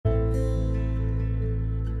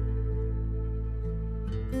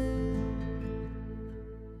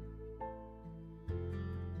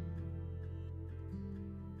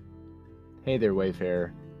Hey there,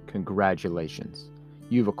 Wayfarer. Congratulations.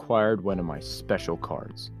 You've acquired one of my special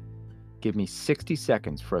cards. Give me 60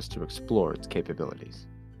 seconds for us to explore its capabilities.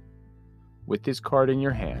 With this card in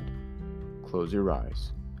your hand, close your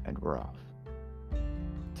eyes and we're off.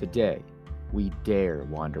 Today, we dare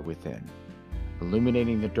wander within,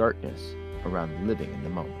 illuminating the darkness around living in the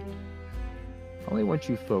moment. I only want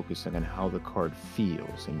you focusing on how the card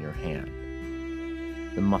feels in your hand,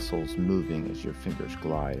 the muscles moving as your fingers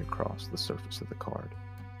glide across the surface of the card.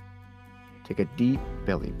 Take a deep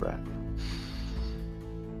belly breath.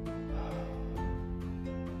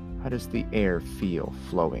 How does the air feel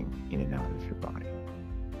flowing in and out of your body?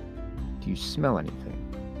 Do you smell anything?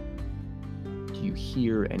 Do you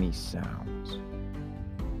hear any sounds?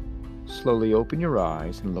 Slowly open your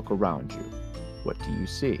eyes and look around you. What do you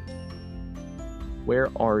see? Where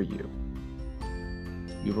are you?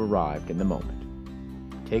 You've arrived in the moment.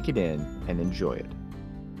 Take it in and enjoy it.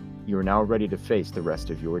 You are now ready to face the rest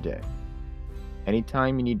of your day.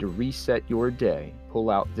 Anytime you need to reset your day, pull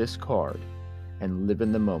out this card and live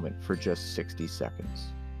in the moment for just 60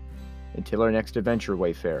 seconds. Until our next adventure,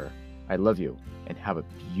 Wayfarer, I love you and have a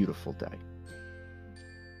beautiful day.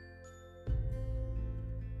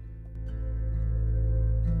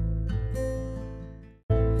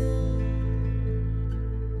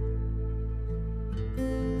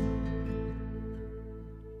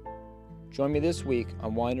 Join me this week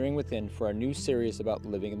on Wandering Within for our new series about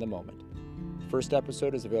living in the moment. The first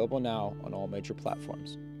episode is available now on all major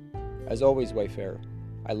platforms. As always, Wayfarer,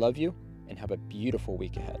 I love you and have a beautiful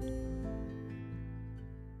week ahead.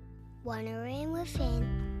 Wandering Within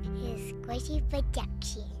is Squishy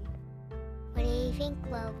Production. What do you think,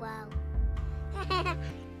 Bobo?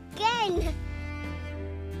 Good!